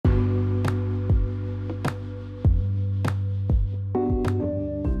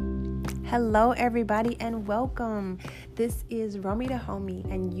Hello, everybody, and welcome. This is Romy the Homie,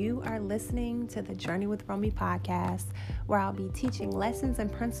 and you are listening to the Journey with Romy podcast, where I'll be teaching lessons and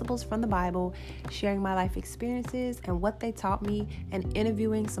principles from the Bible, sharing my life experiences and what they taught me, and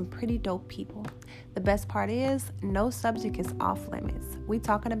interviewing some pretty dope people. The best part is, no subject is off limits. We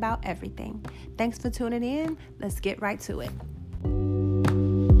talking about everything. Thanks for tuning in. Let's get right to it.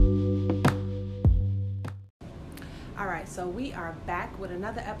 All right, so we are back with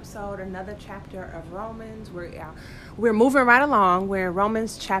another episode, another chapter of Romans. We're moving right along. We're in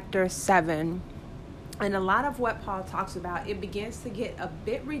Romans chapter 7. And a lot of what Paul talks about, it begins to get a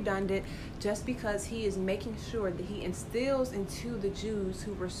bit redundant just because he is making sure that he instills into the Jews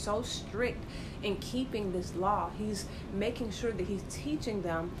who were so strict in keeping this law. He's making sure that he's teaching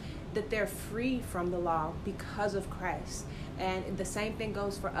them that they're free from the law because of Christ. And the same thing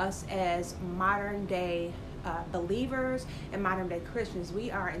goes for us as modern day believers and modern day Christians. We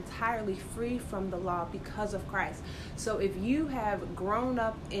are entirely free from the law because of Christ. So if you have grown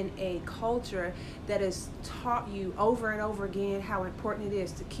up in a culture that has taught you over and over again how important it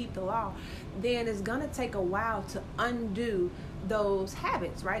is to keep the law, then it's going to take a while to undo those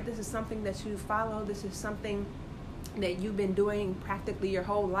habits, right? This is something that you follow. This is something that you've been doing practically your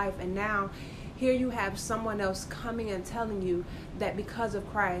whole life. And now here you have someone else coming and telling you that because of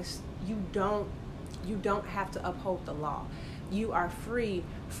Christ, you don't have to uphold the law. You are free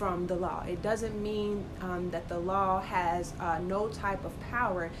from the law. It doesn't mean that the law has no type of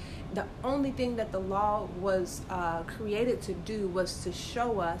power. The only thing that the law was created to do was to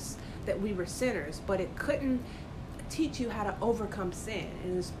show us that we were sinners, but it couldn't teach you how to overcome sin.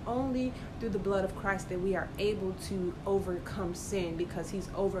 And it's only through the blood of Christ that we are able to overcome sin, because he's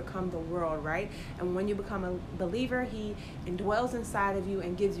overcome the world, right? And when you become a believer, he indwells inside of you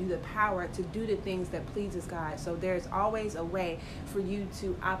and gives you the power to do the things that pleases God. So there's always a way for you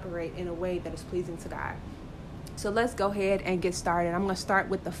to operate in a way that is pleasing to God. So let's go ahead and get started. I'm going to start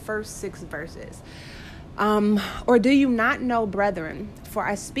with the first 6 verses. Or do you not know, brethren, for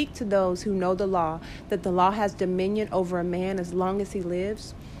I speak to those who know the law, that the law has dominion over a man as long as he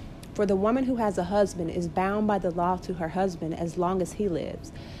lives? For the woman who has a husband is bound by the law to her husband as long as he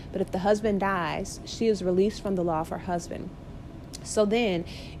lives. But if the husband dies, she is released from the law of her husband. So then,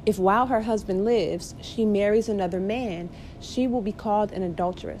 if while her husband lives, she marries another man, she will be called an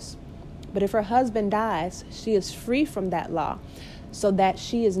adulteress. But if her husband dies, she is free from that law, so that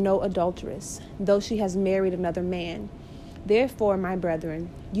she is no adulteress, though she has married another man. Therefore, my brethren,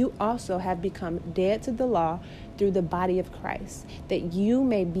 you also have become dead to the law through the body of Christ, that you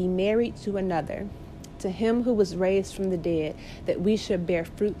may be married to another, to him who was raised from the dead, that we should bear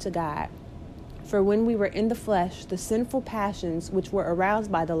fruit to God. For when we were in the flesh, the sinful passions which were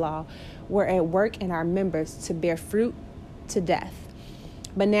aroused by the law were at work in our members to bear fruit to death.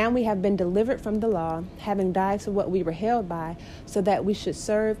 But now we have been delivered from the law, having died to what we were held by, so that we should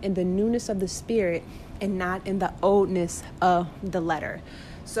serve in the newness of the Spirit and not in the oldness of the letter.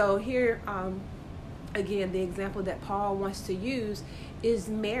 So here, again, the example that Paul wants to use is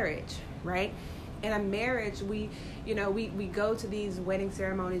marriage, right? In a marriage, we go to these wedding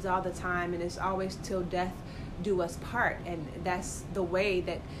ceremonies all the time, and it's always till death do us part. And that's the way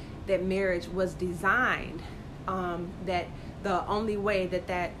that marriage was designed, that the only way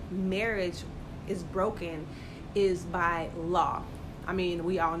that marriage is broken is by law. I mean,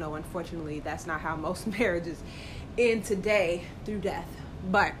 we all know, unfortunately, that's not how most marriages end today, through death.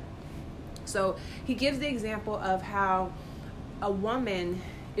 But so he gives the example of how a woman,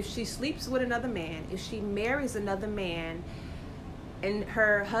 if she sleeps with another man, if she marries another man and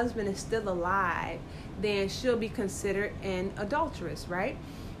her husband is still alive, then she'll be considered an adulteress, right?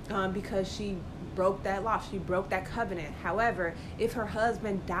 Because she broke that law, she broke that covenant. However, if her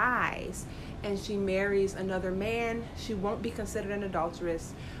husband dies and she marries another man, she won't be considered an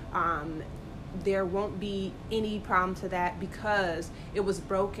adulteress. There won't be any problem to that because it was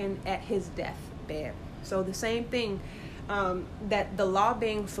broken at his deathbed. So the same thing, that the law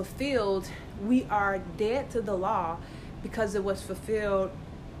being fulfilled, we are dead to the law because it was fulfilled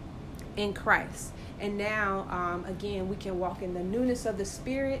in Christ. And now, again, we can walk in the newness of the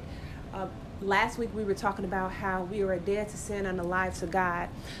Spirit. Last week we were talking about how we were dead to sin and alive to God.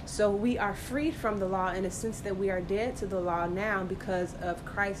 So we are freed from the law in the sense that we are dead to the law now because of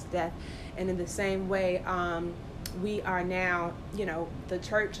Christ's death. And in the same way, we are now, the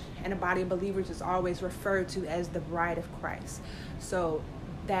church and a body of believers is always referred to as the bride of Christ. So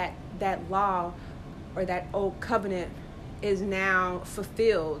that law or that old covenant is now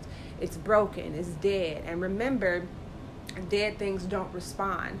fulfilled. It's broken. It's dead. And remember, dead things don't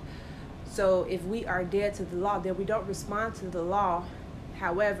respond. So if we are dead to the law, then we don't respond to the law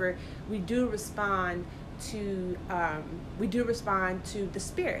However, we do respond to the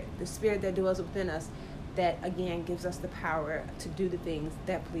Spirit that dwells within us, that again gives us the power to do the things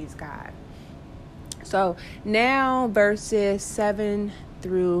that please God. So now verses 7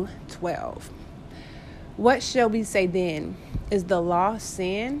 through 12. What shall we say then? Is the law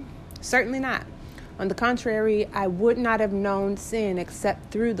sin? Certainly not. On the contrary, I would not have known sin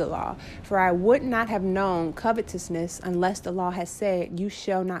except through the law. For I would not have known covetousness unless the law had said, you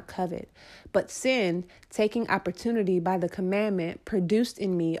shall not covet. But sin, taking opportunity by the commandment, produced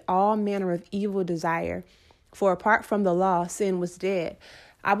in me all manner of evil desire. For apart from the law, sin was dead.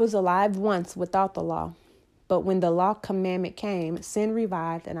 I was alive once without the law. But when the law commandment came, sin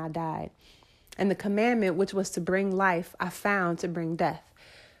revived and I died. And the commandment which was to bring life, I found to bring death.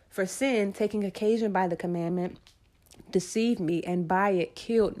 For sin, taking occasion by the commandment, deceived me, and by it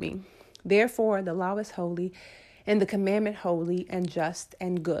killed me. Therefore, the law is holy, and the commandment holy and just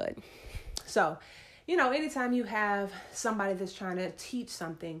and good. So, anytime you have somebody that's trying to teach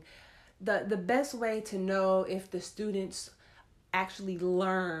something, the best way to know if the students actually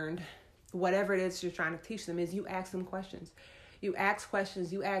learned whatever it is you're trying to teach them is you ask them questions. You ask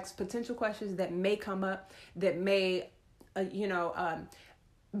potential questions that may come up, that may,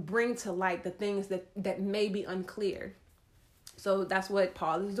 bring to light the things that may be unclear. So that's what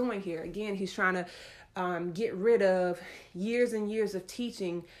Paul is doing here. Again, he's trying to get rid of years and years of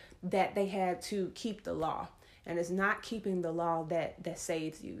teaching that they had to keep the law. And it's not keeping the law that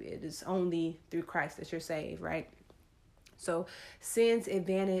saves you. It is only through Christ that you're saved, right? So sin's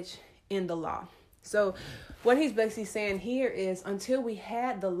advantage in the law. So what he's basically saying here is until we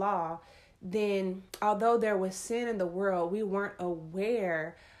had the law, then although there was sin in the world, we weren't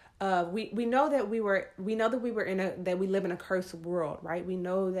aware of, we know that we live in a cursed world, right? We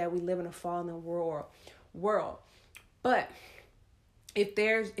know that we live in a fallen world. But if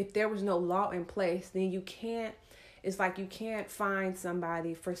there was no law in place, then you can't find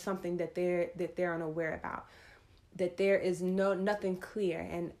somebody for something that they're unaware about, that there is nothing clear.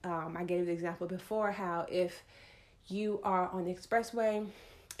 And I gave the example before how if you are on the expressway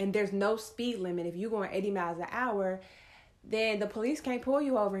and there's no speed limit, if you're going 80 miles an hour, then the police can't pull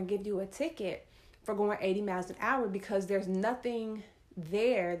you over and give you a ticket for going 80 miles an hour because there's nothing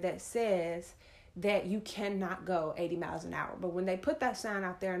there that says that you cannot go 80 miles an hour. But when they put that sign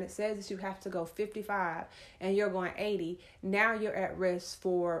out there and it says that you have to go 55 and you're going 80, now you're at risk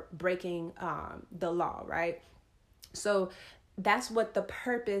for breaking the law, right? So that's what the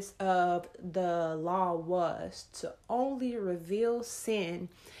purpose of the law was, to only reveal sin.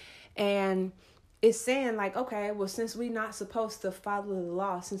 And it's saying like, okay, well, since we're not supposed to follow the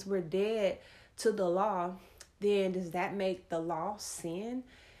law, since we're dead to the law, then does that make the law sin?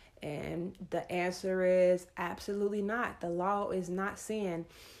 And the answer is absolutely not. The law is not sin.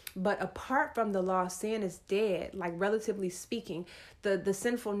 But apart from the law, sin is dead. Like, relatively speaking, the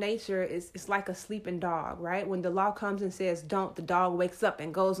sinful nature is like a sleeping dog, right? When the law comes and says don't, the dog wakes up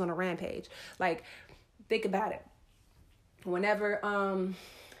and goes on a rampage. Like, think about it. Whenever,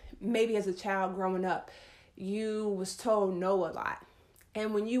 maybe as a child growing up, you was told no a lot.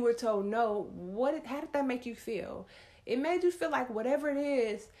 And when you were told no, how did that make you feel? It made you feel like whatever it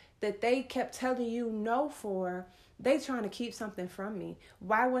is that they kept telling you no for, they trying to keep something from me.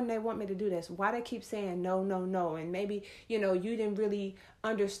 Why wouldn't they want me to do this? Why they keep saying no, no, no? And maybe, you didn't really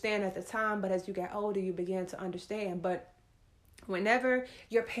understand at the time, but as you got older, you began to understand. But whenever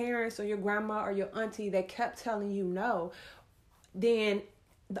your parents or your grandma or your auntie, they kept telling you no, then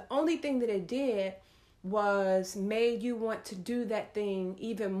the only thing that it did was made you want to do that thing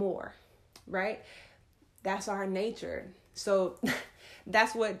even more, right? That's our nature. So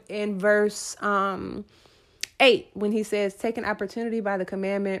that's what in verse 8, when he says, taking opportunity by the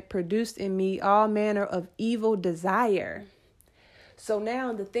commandment, produced in me all manner of evil desire. So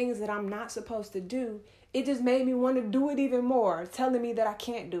now the things that I'm not supposed to do, it just made me want to do it even more, telling me that I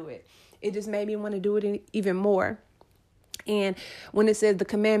can't do it. It just made me want to do it even more. And when it says the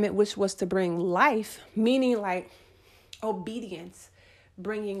commandment, which was to bring life, meaning like obedience,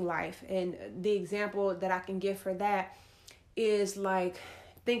 bringing life. And the example that I can give for that is like,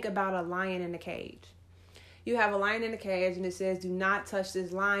 think about a lion in a cage. You have a lion in a cage and it says, do not touch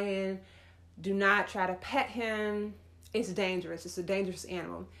this lion. Do not try to pet him. It's dangerous. It's a dangerous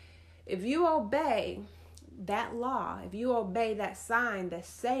animal. If you obey that law, if you obey that sign that's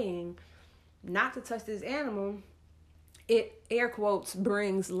saying not to touch this animal, it, air quotes,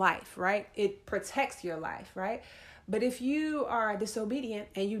 brings life, right? It protects your life, right? But if you are disobedient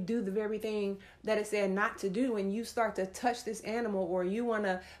and you do the very thing that it said not to do, and you start to touch this animal, or you want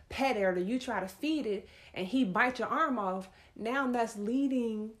to pet it, or you try to feed it and he bites your arm off, now that's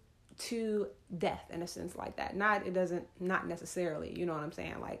leading to death in a sense like that. Not necessarily, you know what I'm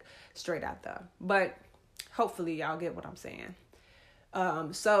saying? Like straight out there. But hopefully y'all get what I'm saying.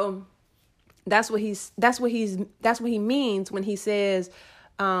 So that's what he means when he says,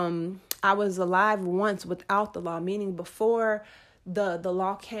 I was alive once without the law, meaning before the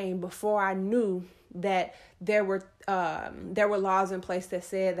law came, before I knew that there were laws in place that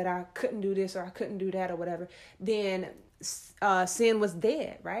said that I couldn't do this or I couldn't do that or whatever, then sin was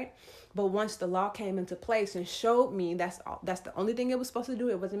dead, right? But once the law came into place and showed me that's the only thing it was supposed to do.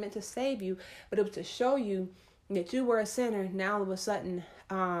 It wasn't meant to save you, but it was to show you that you were a sinner. Now all of a sudden,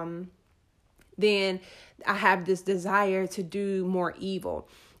 then I have this desire to do more evil.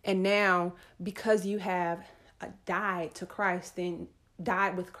 And now, because you have died with Christ,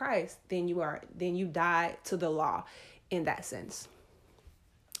 then you died to the law in that sense.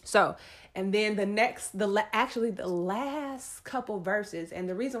 So, and then the last couple verses, and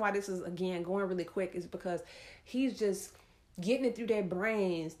the reason why this is again going really quick is because he's just getting it through their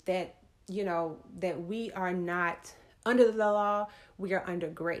brains that, you know, that we are not under the law, we are under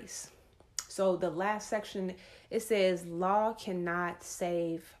grace. So the last section, it says, law cannot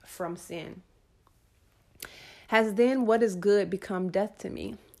save from sin. Has then what is good become death to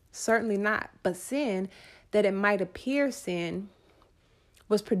me? Certainly not. But sin, that it might appear sin,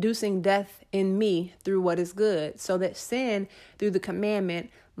 was producing death in me through what is good, so that sin through the commandment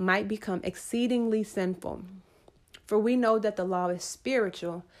might become exceedingly sinful. For we know that the law is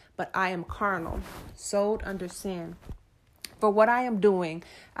spiritual, but I am carnal, sold under sin. For what I am doing,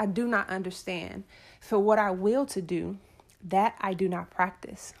 I do not understand. For what I will to do, that I do not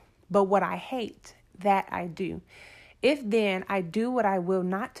practice. But what I hate, that I do. If then I do what I will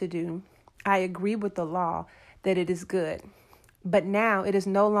not to do, I agree with the law that it is good. But now it is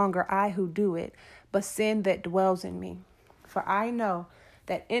no longer I who do it, but sin that dwells in me. For I know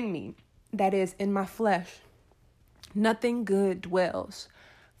that in me, that is, in my flesh, nothing good dwells.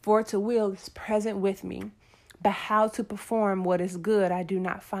 For to will is present with me, but how to perform what is good I do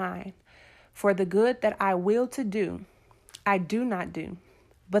not find. For the good that I will to do, I do not do.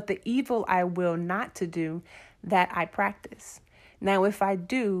 But the evil I will not to do, that I practice. Now if I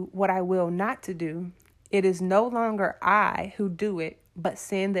do what I will not to do, it is no longer I who do it, but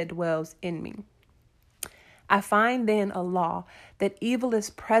sin that dwells in me. I find then a law, that evil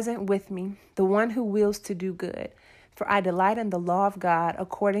is present with me, the one who wills to do good. For I delight in the law of God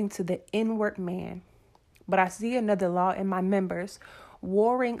according to the inward man. But I see another law in my members,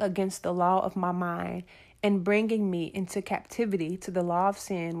 warring against the law of my mind, and bringing me into captivity to the law of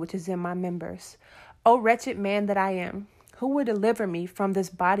sin which is in my members. O wretched man that I am, who will deliver me from this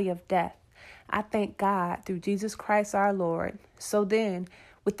body of death? I thank God through Jesus Christ our Lord. So then,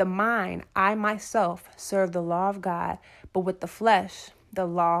 with the mind, I myself serve the law of God, but with the flesh, the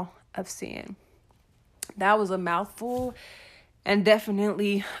law of sin. That was a mouthful and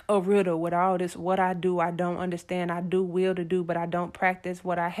definitely a riddle with all this. What I do, I don't understand. I do will to do, but I don't practice.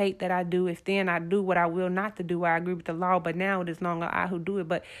 What I hate that I do. If then I do what I will not to do, I agree with the law. But now it is no longer I who do it.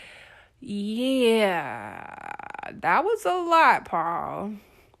 But yeah, that was a lot, Paul.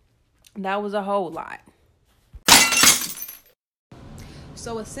 That was a whole lot.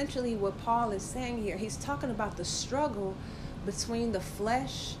 So essentially what Paul is saying here, he's talking about the struggle between the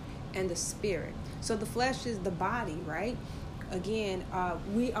flesh and the spirit. So the flesh is the body, right? Again,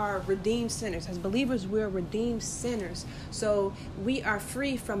 we are redeemed sinners. As believers, we're redeemed sinners. So we are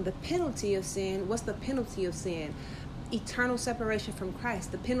free from the penalty of sin. What's the penalty of sin? Eternal separation from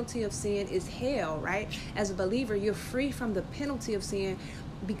Christ. The penalty of sin is hell, right? As a believer, you're free from the penalty of sin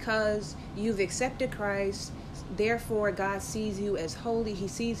because you've accepted Christ. Therefore, God sees you as holy. He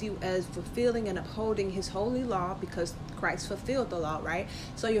sees you as fulfilling and upholding his holy law because Christ fulfilled the law, right?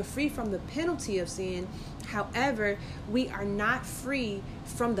 So you're free from the penalty of sin. However, we are not free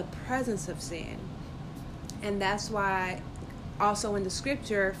from the presence of sin. And that's why also in the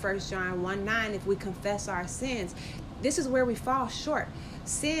scripture, 1 John 1:9, if we confess our sins, this is where we fall short.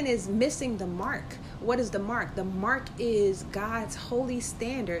 Sin is missing the mark. What is the mark? The mark is God's holy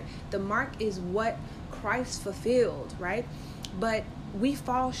standard. The mark is what Christ fulfilled, right? But we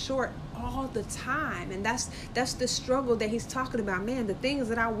fall short all the time, and that's the struggle that he's talking about. Man, the things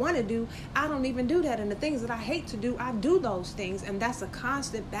that I want to do, I don't even do that, and the things that I hate to do, I do those things, and that's a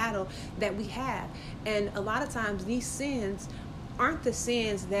constant battle that we have. And a lot of times these sins aren't the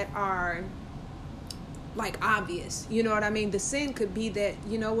sins that are like obvious. You know what I mean? The sin could be that,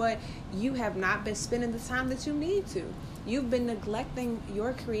 you know what, you have not been spending the time that you need to. You've been neglecting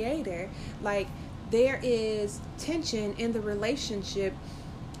your creator. Like, there is tension in the relationship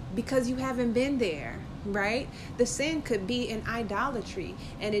because you haven't been there, right? The sin could be in idolatry,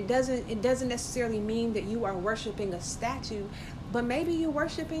 and it doesn't necessarily mean that you are worshiping a statue, but maybe you're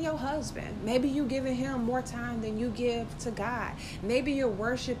worshiping your husband. Maybe you're giving him more time than you give to God. Maybe you're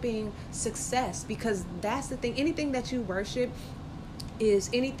worshiping success, because that's the thing. Anything that you worship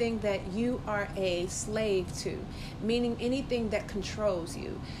is anything that you are a slave to, meaning anything that controls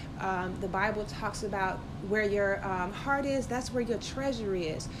you. The Bible talks about where your heart is, that's where your treasure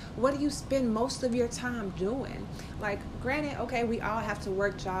is. What do you spend most of your time doing? Like, granted, okay, we all have to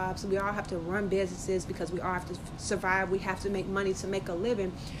work jobs. We all have to run businesses because we all have to survive. We have to make money to make a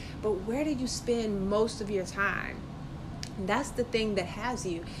living. But where do you spend most of your time? That's the thing that has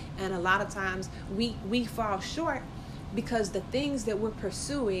you. And a lot of times we fall short because the things that we're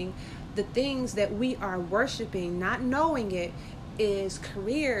pursuing, the things that we are worshiping, not knowing it, is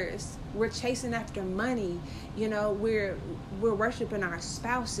careers. We're chasing after money. You know, we're worshiping our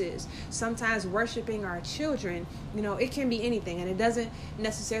spouses, sometimes worshiping our children. You know, it can be anything, and it doesn't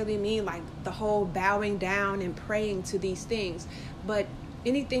necessarily mean like the whole bowing down and praying to these things, but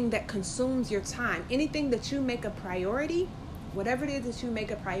anything that consumes your time, anything that you make a priority, whatever it is that you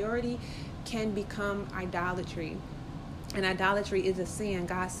make a priority, can become idolatry. And idolatry is a sin.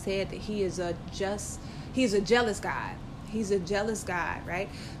 God said that He's a jealous God. He's a jealous God, right?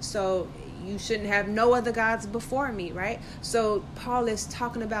 So you shouldn't have no other gods before me, right? So Paul is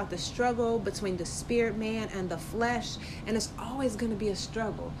talking about the struggle between the spirit man and the flesh, and it's always going to be a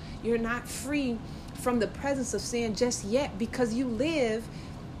struggle. You're not free from the presence of sin just yet, because you live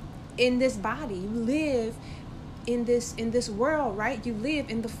in this body. You live in this world, right? You live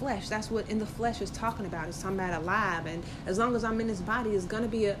in the flesh. That's what in the flesh is talking about. It's talking about alive. And as long as I'm in this body, it's going to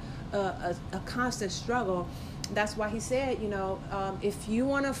be a constant struggle. That's why he said, you know, if you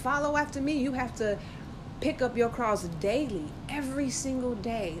want to follow after me, you have to pick up your cross daily, every single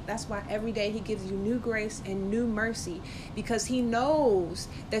day. That's why every day He gives you new grace and new mercy, because He knows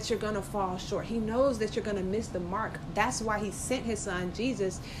that you're going to fall short. He knows that you're going to miss the mark. That's why He sent His Son,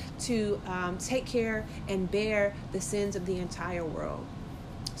 Jesus, to take care and bear the sins of the entire world.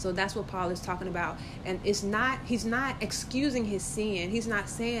 So that's what Paul is talking about. And he's not excusing his sin. He's not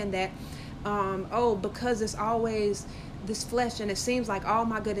saying that, because it's always this flesh and it seems like all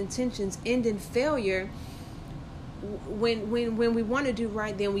my good intentions end in failure. When we want to do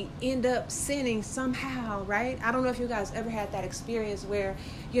right, then we end up sinning somehow, right? I don't know if you guys ever had that experience where,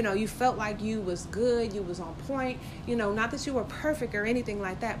 you know, you felt like you was good, you was on point, you know, not that you were perfect or anything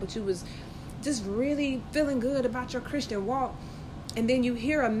like that, but you was just really feeling good about your Christian walk. And then you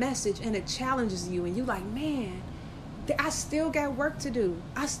hear a message and it challenges you, and you like, man, I still got work to do.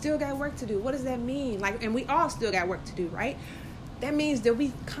 I still got work to do. What does that mean? Like, and we all still got work to do, right? That means that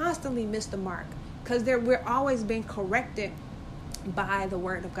we constantly miss the mark, because we're always being corrected by the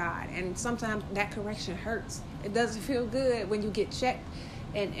word of God. And sometimes that correction hurts. It doesn't feel good when you get checked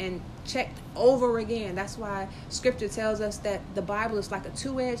and checked over again. That's why scripture tells us that the Bible is like a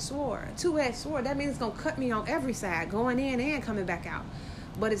two-edged sword. A two-edged sword, that means it's going to cut me on every side, going in and coming back out.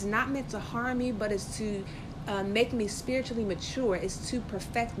 But it's not meant to harm me, but it's to make me spiritually mature. It's to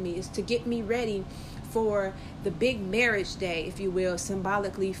perfect me. It's to get me ready for the big marriage day, if you will,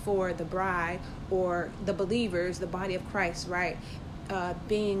 symbolically for the bride or the believers, the body of Christ, right?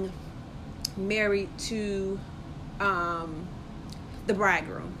 Being married to the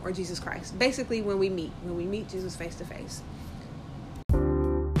bridegroom, or Jesus Christ. Basically, when we meet Jesus face to face.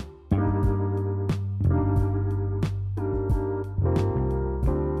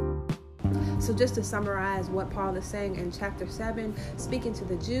 So just to summarize what Paul is saying in chapter 7, speaking to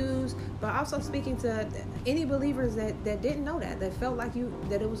the Jews, but also speaking to any believers that didn't know that felt like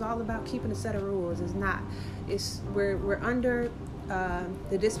that it was all about keeping a set of rules. It's not. We're under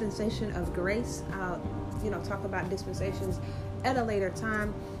the dispensation of grace. I'll talk about dispensations at a later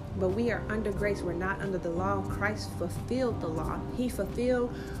time, but we are under grace. We're not under the law. Christ fulfilled the law. He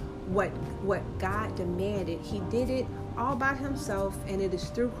fulfilled what God demanded. He did it all by himself, and it is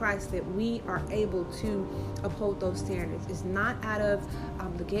through Christ that we are able to uphold those standards. It's not out of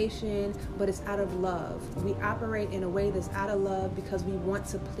obligation, but it's out of love. We operate in a way that's out of love because we want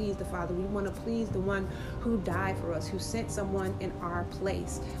to please the Father. We want to please the one who died for us, who sent someone in our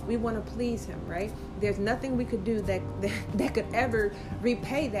place. We want to please him, right? There's nothing we could do that could ever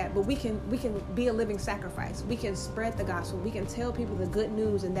repay that, but we can be a living sacrifice. We can spread the gospel. We can tell people the good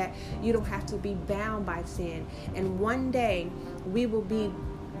news, and that you don't have to be bound by sin. And one day we will be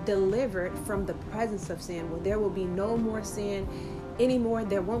delivered from the presence of sin, where there will be no more sin anymore.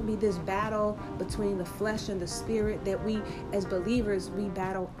 There won't be this battle between the flesh and the spirit that we as believers, we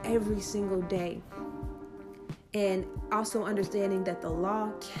battle every single day. And also understanding that the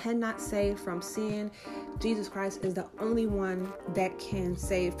law cannot save from sin. Jesus Christ is the only one that can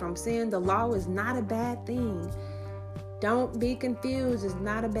save from sin. The law is not a bad thing. Don't be confused. It's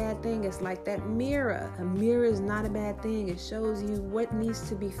not a bad thing. It's like that mirror. A mirror is not a bad thing. It shows you what needs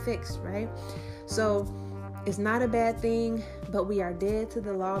to be fixed, right? So it's not a bad thing, but we are dead to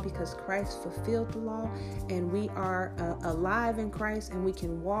the law because Christ fulfilled the law, and we are alive in Christ, and we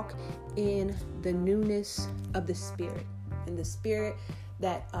can walk in the newness of the Spirit, and the Spirit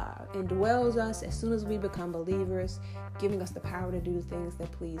that indwells us as soon as we become believers, giving us the power to do things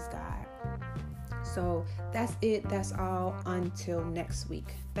that please God. So that's it. That's all until next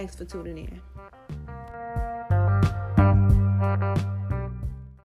week. Thanks for tuning in.